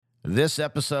This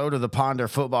episode of the Ponder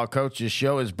Football Coaches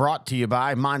Show is brought to you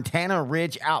by Montana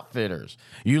Ridge Outfitters.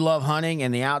 You love hunting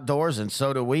and the outdoors, and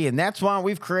so do we, and that's why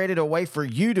we've created a way for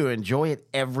you to enjoy it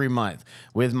every month.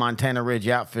 With Montana Ridge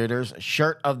Outfitters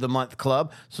Shirt of the Month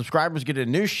Club, subscribers get a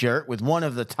new shirt with one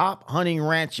of the top hunting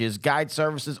ranches, guide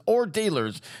services, or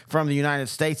dealers from the United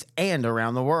States and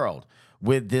around the world.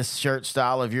 With this shirt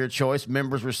style of your choice,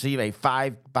 members receive a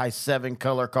 5x7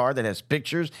 color card that has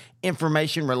pictures,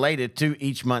 information related to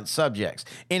each month's subjects.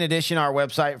 In addition, our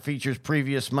website features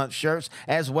previous month shirts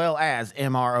as well as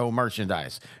MRO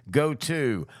merchandise. Go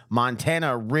to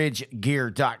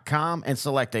MontanaRidgeGear.com and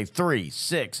select a 3,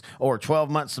 6, or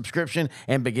 12-month subscription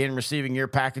and begin receiving your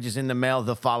packages in the mail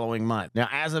the following month. Now,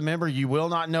 as a member, you will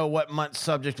not know what month's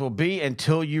subject will be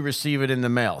until you receive it in the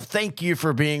mail. Thank you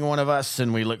for being one of us,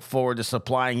 and we look forward to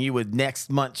supplying you with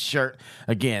next month's shirt.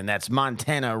 Again, that's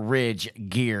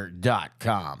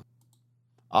MontanaRidgeGear.com.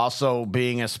 Also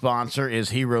being a sponsor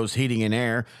is Heroes Heating and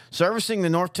Air, servicing the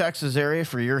North Texas area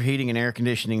for your heating and air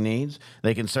conditioning needs.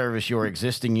 They can service your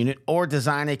existing unit or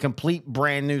design a complete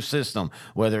brand new system.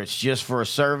 Whether it's just for a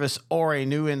service or a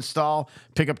new install,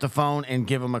 pick up the phone and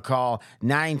give them a call,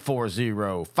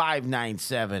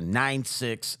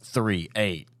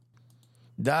 940-597-9638.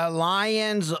 The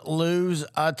Lions lose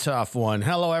a tough one.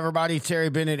 Hello, everybody. Terry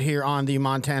Bennett here on the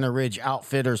Montana Ridge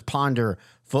Outfitters Ponder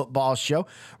Football Show,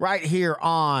 right here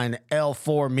on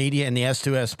L4 Media and the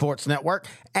S2S Sports Network,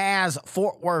 as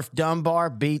Fort Worth Dunbar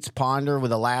beats Ponder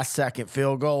with a last-second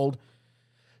field goal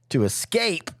to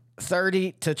escape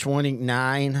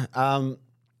 30-29.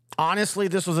 Honestly,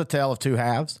 this was a tale of two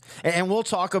halves, and we'll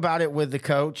talk about it with the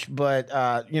coach. But,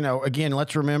 again,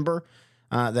 let's remember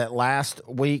that last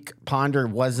week Ponder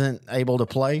wasn't able to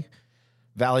play.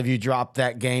 Valley View dropped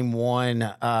that game one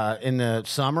in the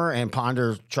summer, and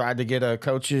Ponder tried to get a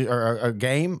coach or a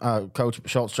game. Coach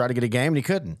Schultz tried to get a game, and he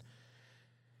couldn't.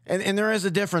 And there is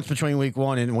a difference between week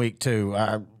one and week two.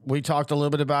 We talked a little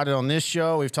bit about it on this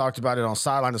show. We've talked about it on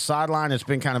Sideline to Sideline. It's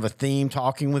been kind of a theme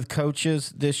talking with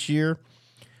coaches this year.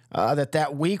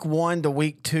 That week one to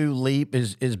week two leap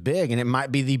is big, and it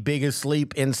might be the biggest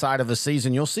leap inside of a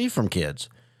season you'll see from kids.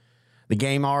 The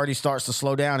game already starts to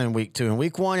slow down in week two. In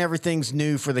week one, everything's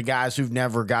new for the guys who've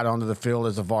never got onto the field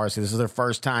as a varsity. This is their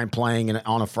first time playing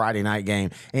on a Friday night game.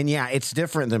 And, yeah, it's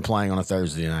different than playing on a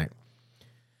Thursday night.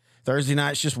 Thursday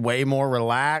night's just way more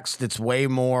relaxed. It's way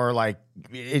more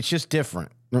it's just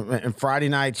different. And Friday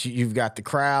nights, you've got the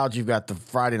crowds. You've got the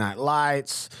Friday night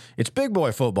lights. It's big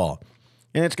boy football.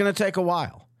 And it's going to take a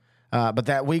while. But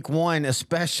that week one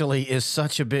especially is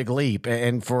such a big leap.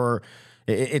 And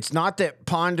it's not that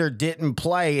Ponder didn't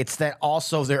play. It's that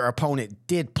also their opponent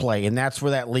did play. And that's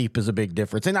where that leap is a big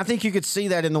difference. And I think you could see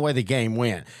that in the way the game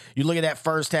went. You look at that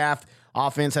first half,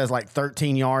 offense has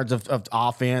 13 yards of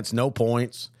offense, no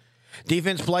points.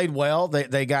 Defense played well.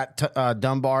 They got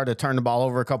Dunbar to turn the ball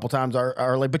over a couple times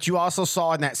early. But you also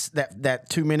saw in that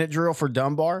 2-minute drill for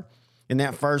Dunbar in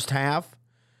that first half,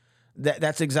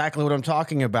 that's exactly what I'm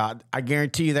talking about. I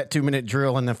guarantee you that 2-minute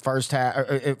drill in the first half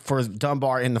for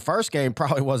Dunbar in the first game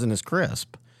probably wasn't as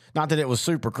crisp. Not that it was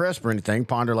super crisp or anything.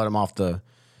 Ponder let him off a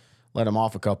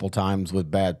couple times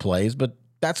with bad plays, but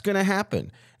that's going to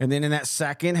happen. And then in that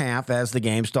second half, as the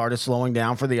game started slowing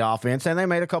down for the offense, and they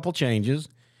made a couple changes,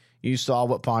 you saw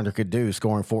what Ponder could do,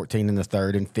 scoring 14 in the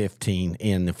third and 15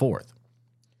 in the fourth.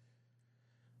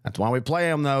 That's why we play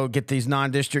them, though. Get these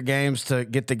non-district games to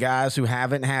get the guys who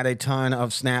haven't had a ton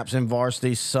of snaps in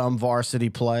varsity, some varsity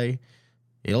play.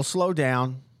 It'll slow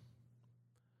down.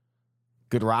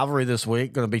 Good rivalry this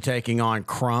week. Going to be taking on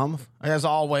Krum. As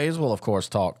always, we'll, of course,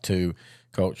 talk to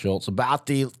Coach Schultz about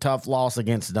the tough loss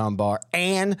against Dunbar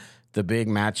and the big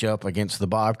matchup against the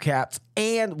Bobcats.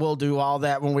 And we'll do all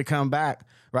that when we come back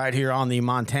right here on the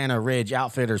Montana Ridge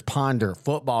Outfitters Ponder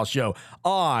Football Show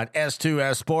on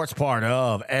S2S Sports, part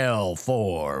of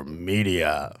L4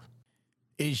 Media.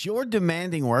 Is your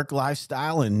demanding work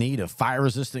lifestyle in need of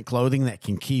fire-resistant clothing that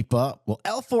can keep up? Well,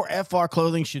 L4FR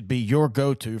clothing should be your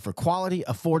go-to for quality,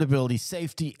 affordability,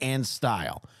 safety, and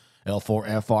style.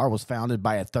 L4FR was founded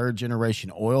by a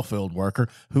third-generation oil field worker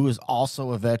who is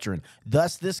also a veteran.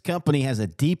 Thus, this company has a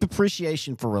deep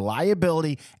appreciation for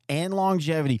reliability and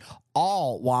longevity,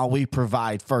 all while we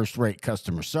provide first-rate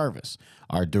customer service.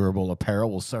 Our durable apparel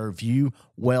will serve you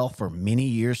well for many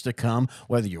years to come,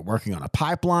 whether you're working on a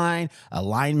pipeline, a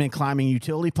lineman climbing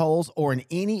utility poles, or in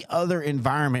any other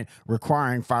environment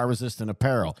requiring fire-resistant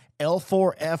apparel.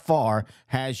 L4FR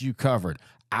has you covered.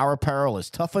 Our apparel is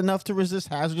tough enough to resist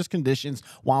hazardous conditions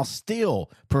while still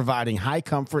providing high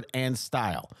comfort and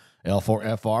style.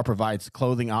 L4FR provides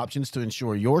clothing options to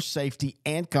ensure your safety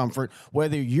and comfort,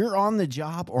 whether you're on the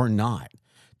job or not.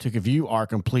 To view our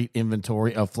complete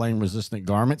inventory of flame-resistant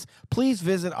garments, please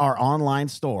visit our online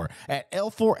store at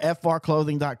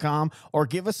l4frclothing.com or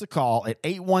give us a call at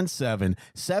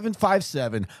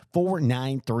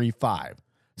 817-757-4935.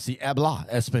 Si habla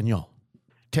español.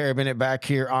 Terry Bennett back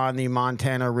here on the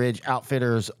Montana Ridge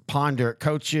Outfitters Ponder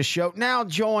Coaches Show, now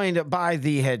joined by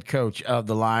the head coach of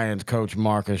the Lions, Coach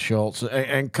Marcus Schultz.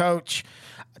 And Coach,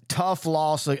 tough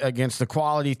loss against the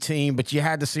quality team, but you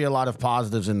had to see a lot of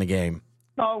positives in the game.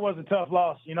 No, it was a tough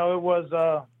loss. It was,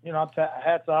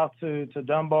 hats off to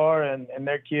Dunbar and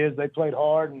their kids. They played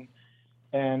hard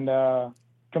and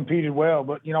competed well.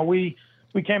 But, we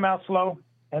came out slow.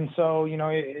 And so,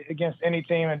 against any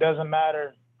team, it doesn't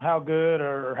matter how good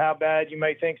or how bad you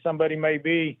may think somebody may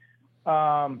be.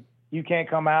 You can't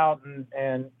come out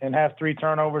and have 3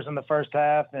 turnovers in the first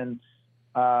half and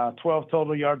 12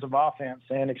 total yards of offense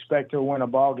and expect to win a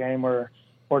ball game or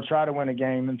try to win a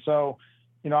game. And so,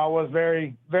 I was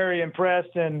very, very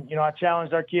impressed, and, I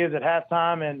challenged our kids at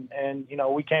halftime, and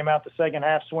we came out the second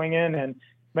half swinging and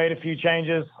made a few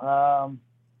changes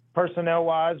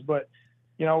personnel-wise, but,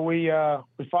 we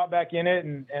fought back in it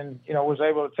and was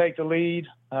able to take the lead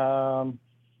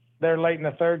there late in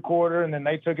the third quarter, and then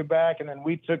they took it back, and then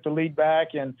we took the lead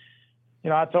back. And,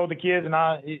 I told the kids, and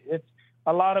it's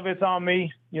a lot of it's on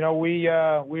me. We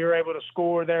were able to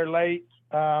score there late,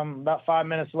 about 5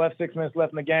 minutes left, 6 minutes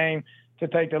left in the game to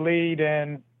take the lead.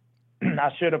 And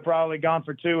I should have probably gone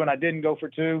for 2, and I didn't go for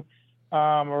 2,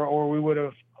 or we would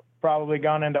have probably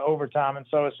gone into overtime. And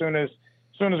so as soon as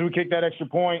we kicked that extra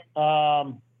point,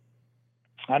 I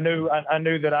knew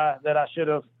that I should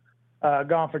have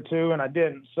gone for 2, and I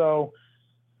didn't. So,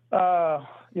 I'm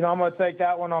going to take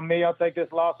that one on me. I'll take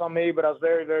this loss on me, but I was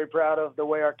very, very proud of the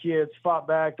way our kids fought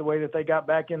back, the way that they got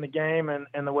back in the game, and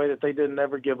the way that they didn't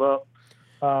ever give up.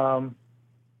 But,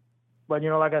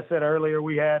 like I said earlier,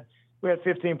 we had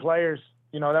 15 players.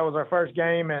 That was our first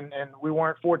game, and we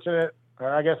weren't fortunate,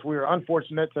 or I guess we were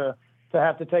unfortunate to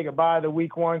have to take a bye the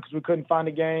week 1 because we couldn't find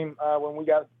a game when we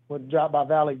got dropped by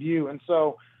Valley View. And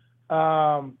so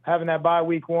having that bye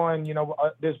week 1,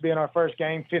 this being our first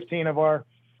game, 15 of our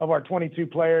 22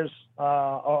 players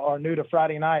are new to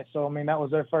Friday night. So, that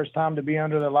was their first time to be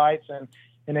under the lights, and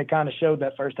it kind of showed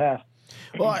that first half.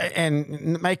 Well,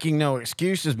 and making no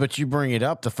excuses, but you bring it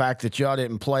up, the fact that y'all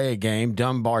didn't play a game,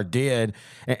 Dunbar did,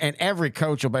 and every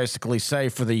coach will basically say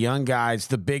for the young guys,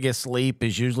 the biggest leap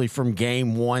is usually from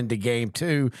game 1 to game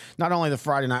 2, not only the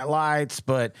Friday night lights,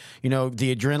 but,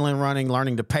 the adrenaline running,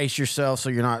 learning to pace yourself so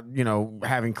you're not,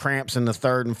 having cramps in the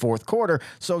third and fourth quarter.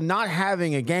 So not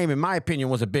having a game, in my opinion,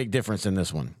 was a big difference in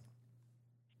this one.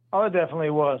 Oh, it definitely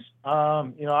was.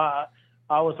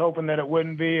 I was hoping that it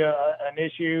wouldn't be an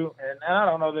issue, and I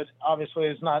don't know that obviously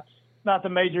it's not the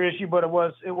major issue, but it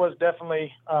was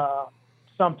definitely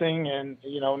something. And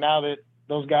now that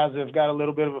those guys have got a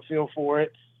little bit of a feel for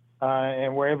it,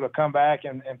 and we're able to come back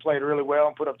and played really well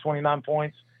and put up 29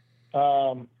 points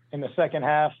in the second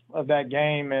half of that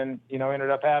game, and ended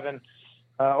up having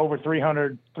over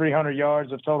 300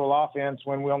 yards of total offense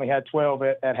when we only had 12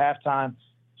 at halftime.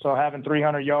 So having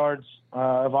 300 yards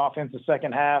of offense the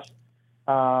second half.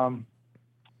 I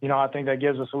think that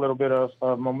gives us a little bit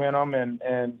of momentum, and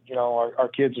our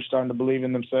kids are starting to believe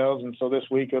in themselves. And so this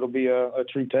week it'll be a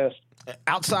true test.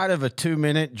 Outside of a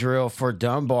 2-minute drill for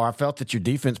Dunbar, I felt that your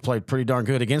defense played pretty darn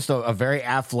good against a very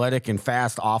athletic and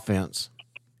fast offense.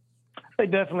 They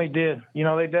definitely did.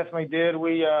 They definitely did.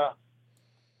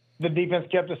 The defense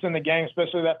kept us in the game,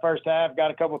 especially that first half.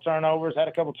 Got a couple turnovers, had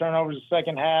a couple turnovers the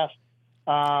second half.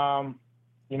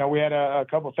 We had a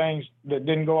couple things that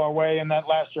didn't go our way in that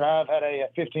last drive. Had a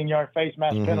 15-yard face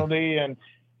mask penalty and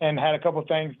had a couple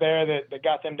things there that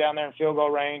got them down there in field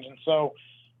goal range. And so,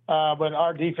 but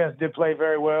our defense did play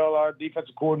very well. Our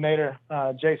defensive coordinator,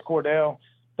 Jace Cordell,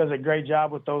 does a great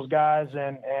job with those guys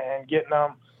and getting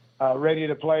them ready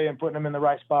to play and putting them in the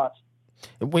right spots.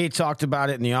 We talked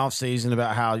about it in the offseason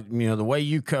about how, the way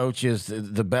you coach is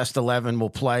the best 11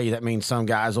 will play. That means some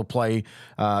guys will play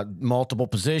multiple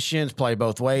positions, play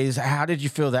both ways. How did you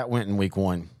feel that went in week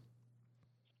 1?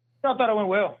 I thought it went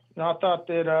well. I thought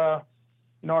that, our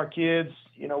kids,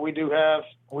 we do have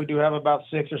about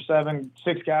 6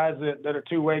 guys that are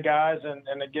two-way guys and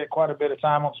they get quite a bit of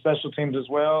time on special teams as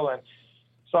well. And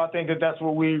so I think that's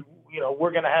what we're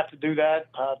going to have to do that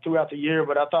throughout the year.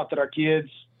 But I thought that our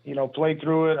kids, played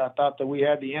through it. I thought that we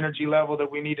had the energy level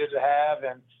that we needed to have.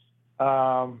 And,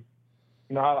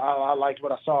 I liked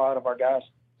what I saw out of our guys.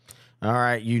 All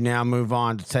right. You now move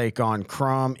on to take on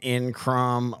Krum in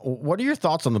Krum. What are your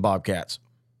thoughts on the Bobcats?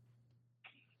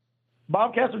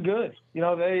 Bobcats are good.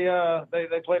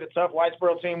 They played a tough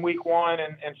Whitesboro team week 1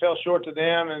 and fell short to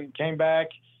them and came back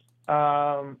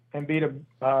and beat a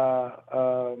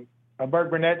Burke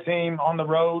Burnett team on the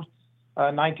road,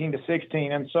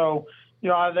 19-16. And so,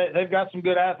 they've got some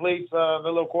good athletes. The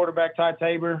little quarterback, Ty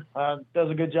Tabor, does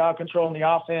a good job controlling the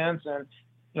offense. And,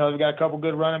 they've got a couple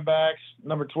good running backs.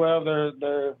 Number 12,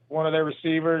 they're one of their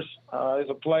receivers is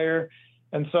a player.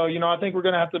 And so, I think we're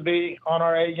going to have to be on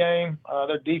our A game.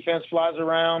 Their defense flies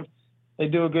around. They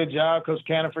do a good job. Coach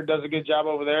Caniford does a good job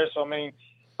over there. So,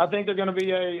 I think they're going to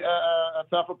be a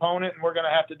tough opponent, and we're going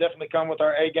to have to definitely come with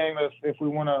our A game if we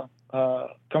want to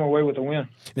come away with a win.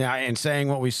 Now, and saying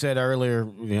what we said earlier,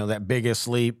 that biggest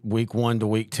leap, week 1 to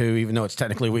week 2, even though it's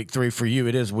technically week 3 for you,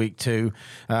 it is week 2.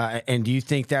 And do you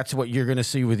think that's what you're going to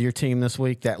see with your team this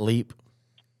week, that leap?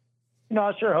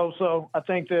 I sure hope so. I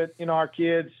think that, our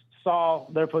kids saw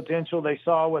their potential. They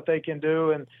saw what they can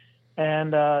do.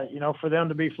 And for them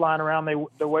to be flying around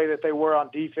the way that they were on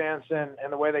defense and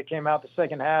the way they came out the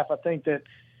second half, I think that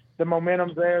the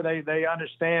momentum's there. They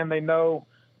understand, they know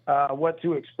what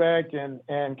to expect and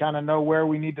kind of know where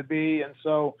we need to be. And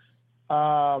so,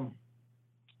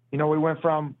 we went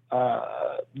from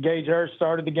Gage Hurst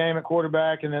started the game at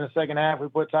quarterback, and then the second half we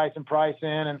put Tyson Price in.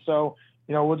 And so,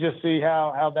 we'll just see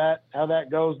how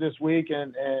that goes this week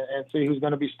and see who's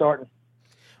going to be starting.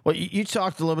 Well, you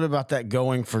talked a little bit about that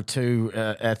going for 2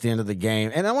 at the end of the game.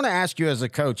 And I want to ask you as a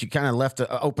coach, you kind of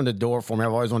opened a door for me.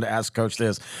 I've always wanted to ask Coach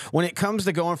this. When it comes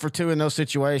to going for 2 in those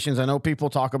situations, I know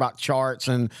people talk about charts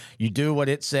and you do what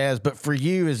it says. But for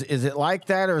you, is it like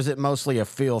that, or is it mostly a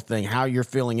feel thing, how you're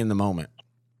feeling in the moment?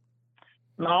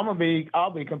 No, I'll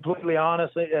be completely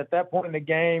honest. At that point in the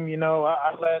game,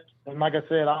 and like I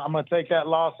said, I'm going to take that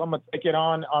loss. I'm going to take it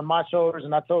on my shoulders.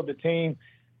 And I told the team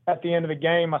at the end of the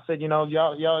game, I said,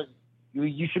 y'all,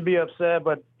 you should be upset,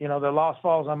 but, the loss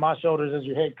falls on my shoulders as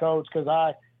your head coach, because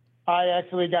I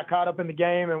actually got caught up in the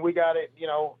game and we got it,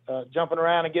 jumping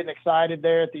around and getting excited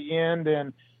there at the end.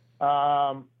 And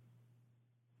but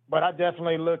I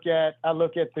definitely look at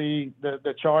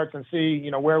the charts and see,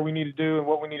 where we need to do and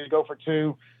what we need to go for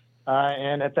 2.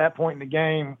 And at that point in the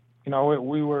game,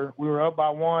 we were up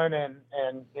by 1 and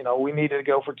we needed to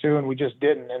go for 2 and we just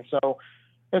didn't. And so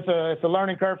it's a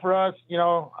learning curve for us.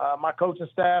 My coaching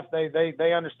staff,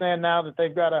 they understand now that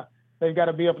they've got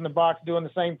to be up in the box doing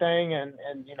the same thing. And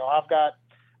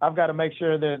I've got to make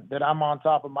sure that I'm on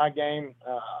top of my game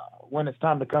when it's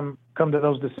time to come to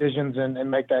those decisions and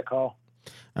make that call.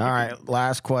 All right,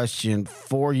 last question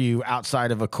for you.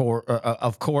 Outside of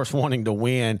of course, wanting to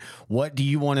win, what do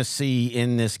you want to see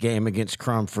in this game against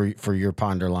Krum for your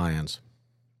Ponder Lions?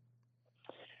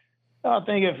 I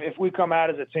think if we come out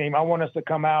as a team, I want us to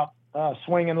come out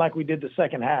swinging like we did the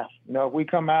second half. If we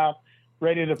come out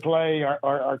ready to play,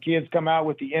 our kids come out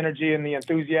with the energy and the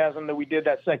enthusiasm that we did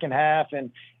that second half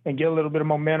and get a little bit of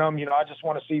momentum. I just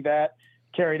want to see that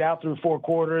carried out through 4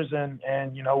 quarters and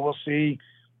we'll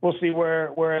see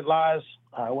where it lies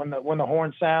when the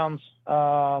horn sounds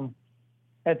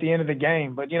at the end of the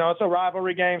game. But it's a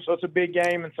rivalry game, so it's a big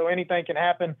game, and so anything can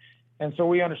happen. And so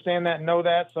we understand that and know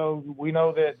that. So we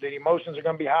know that the emotions are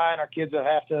going to be high, and our kids will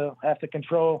have to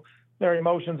control their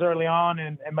emotions early on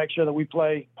and make sure that we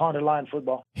play Ponder Lion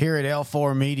football. Here at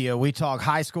L4 Media, we talk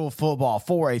high school football,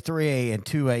 4A, 3A, and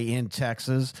 2A in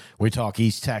Texas. We talk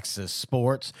East Texas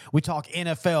sports. We talk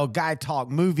NFL, guy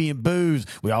talk, movie and booze.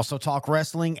 We also talk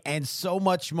wrestling and so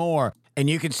much more. And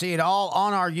you can see it all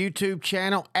on our YouTube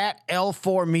channel at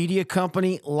L4 Media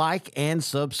Company. Like and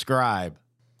subscribe.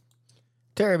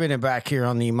 Terry Bennett back here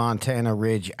on the Montana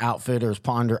Ridge Outfitters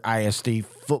Ponder ISD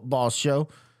football show,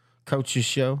 coach's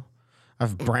show.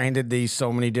 I've branded these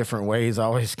so many different ways, I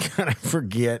always kind of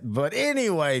forget. But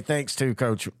anyway, thanks to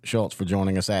Coach Schultz for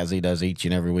joining us as he does each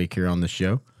and every week here on the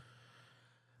show.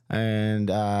 And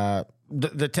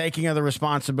the taking of the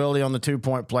responsibility on the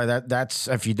 2-point play, that's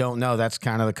if you don't know, that's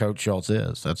kind of the Coach Schultz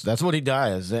is. That's what he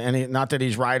does. And not that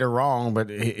he's right or wrong,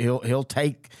 but he'll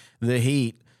take the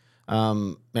heat.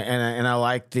 And I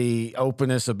like the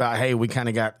openness about, hey, we kind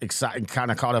of got excited, kind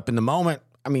of caught up in the moment.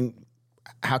 I mean,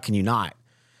 how can you not?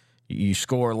 You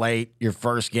score late, your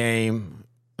first game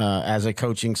as a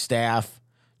coaching staff,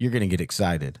 you're going to get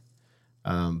excited.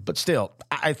 But still,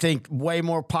 I think way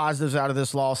more positives out of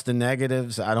this loss than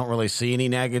negatives. I don't really see any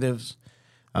negatives.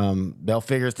 They'll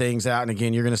figure things out. And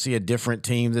again, you're going to see a different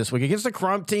team this week against the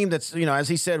Krum team that's, as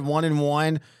he said,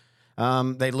 1-1.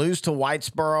 They lose to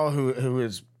Whitesboro, who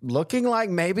is looking like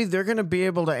maybe they're going to be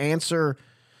able to answer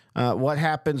what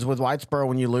happens with Whitesboro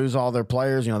when you lose all their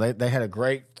players. They had a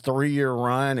great 3-year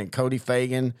run, and Cody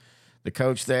Fagan, the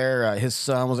coach there, his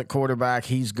son was at quarterback.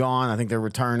 He's gone. I think they're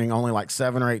returning only like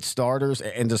 7 or 8 starters.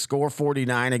 And to score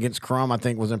 49 against Krum, I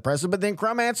think was impressive. But then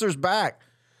Krum answers back.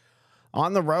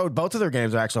 on the road. Both of their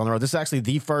games are actually on the road. This is actually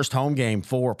the first home game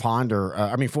for for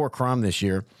Krum this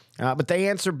year. But they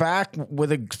answered back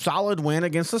with a solid win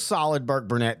against a solid Burke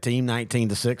Burnett team,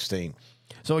 19-16.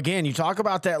 So again, you talk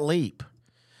about that leap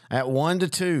at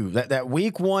 1-2, that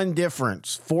week one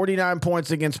difference, 49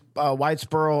 points against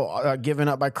Whitesboro given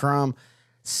up by Krum,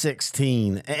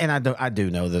 16. And I do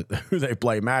know that who they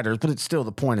play matters, but it's still,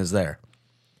 the point is there.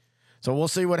 So we'll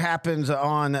see what happens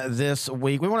on this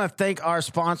week. We want to thank our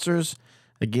sponsors.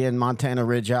 Again, Montana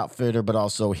Ridge Outfitter, but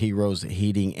also Heroes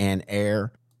Heating and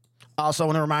Air. Also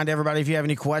want to remind everybody, if you have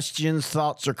any questions,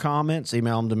 thoughts, or comments,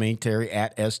 email them to me, Terry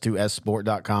at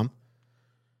s2ssport.com.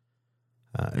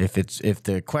 If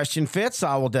the question fits,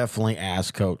 I will definitely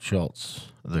ask Coach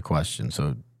Schultz the question.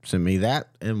 So send me that,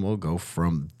 and we'll go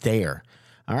from there.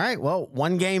 All right, well,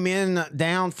 one game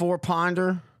down for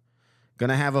Ponder. Going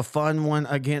to have a fun one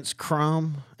against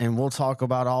Krum, and we'll talk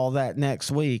about all that next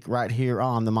week right here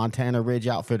on the Montana Ridge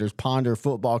Outfitters Ponder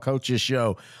Football Coaches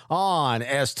Show on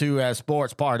S2S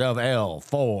Sports, part of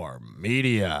L4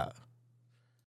 Media.